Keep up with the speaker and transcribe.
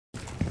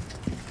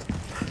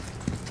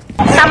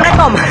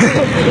belum?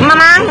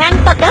 Mama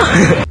ngantuk ya.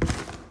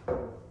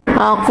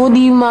 Aku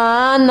di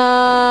mana?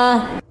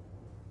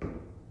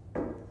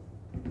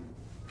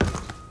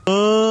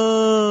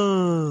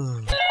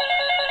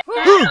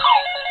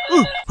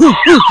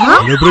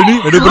 Ada berani,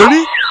 ada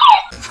berani.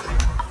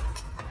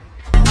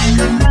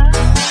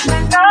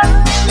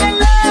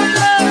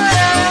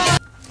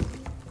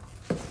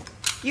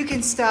 You can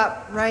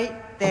stop right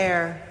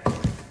there,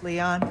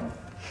 Leon.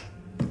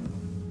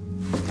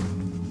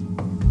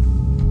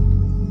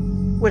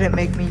 Wouldn't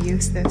make me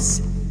use this,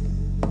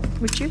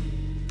 would you?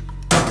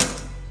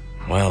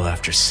 Well,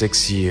 after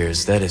 6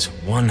 years, that is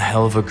one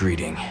hell of a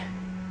greeting,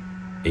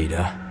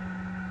 Ada.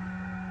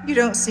 You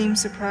don't seem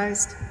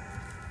surprised.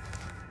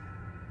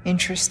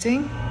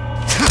 Interesting.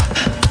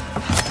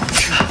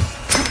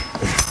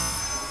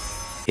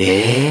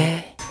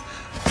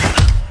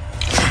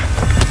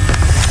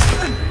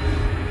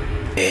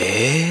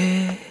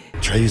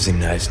 Try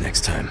using knives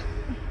next time.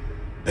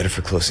 Better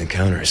for close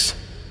encounters.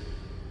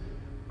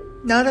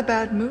 Not a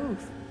bad move.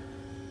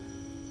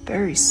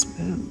 Very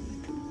smooth.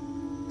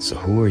 So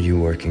who are you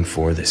working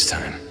for this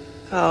time?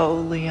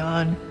 Oh,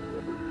 Leon.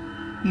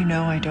 You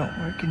know I don't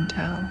work in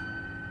town.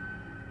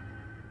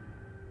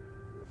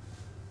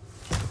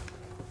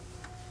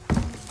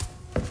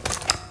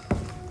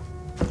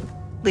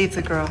 Leave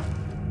the girl.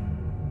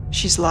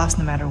 She's lost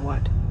no matter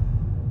what.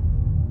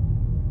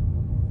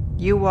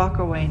 You walk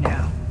away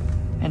now,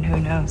 and who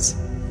knows?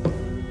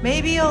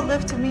 Maybe you'll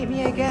live to meet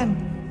me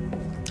again.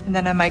 And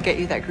then I might get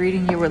you that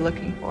greeting you were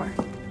looking for.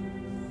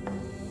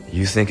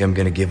 You think I'm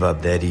gonna give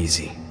up that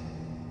easy?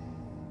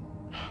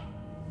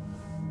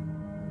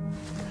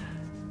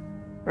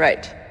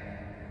 Right.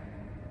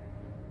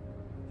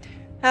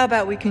 How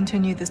about we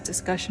continue this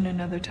discussion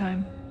another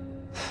time?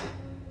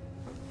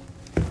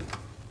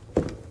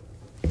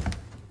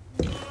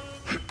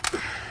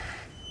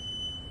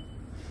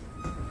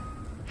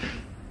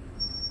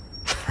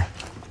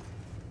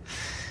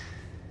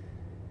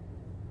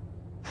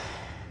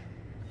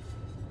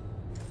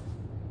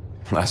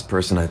 Last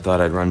person I thought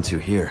I'd run to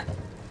here.